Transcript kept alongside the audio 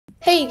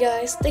Hey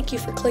guys, thank you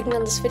for clicking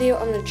on this video.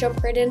 I'm going to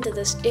jump right into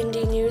this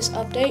indie news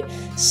update.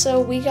 So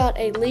we got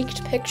a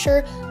leaked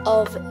picture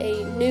of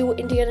a new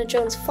Indiana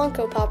Jones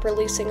Funko Pop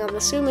releasing, I'm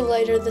assuming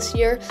later this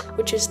year,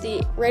 which is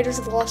the Raiders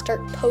of the Lost Ark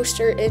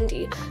poster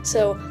Indy.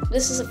 So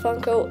this is a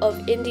Funko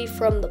of Indy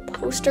from the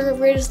poster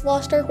of Raiders of the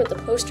Lost Ark with the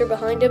poster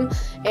behind him,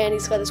 and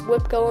he's got his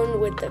whip going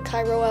with the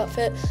Cairo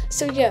outfit.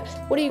 So yeah,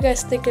 what do you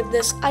guys think of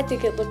this? I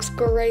think it looks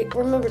great.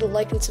 Remember to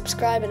like and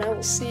subscribe, and I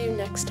will see you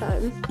next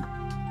time.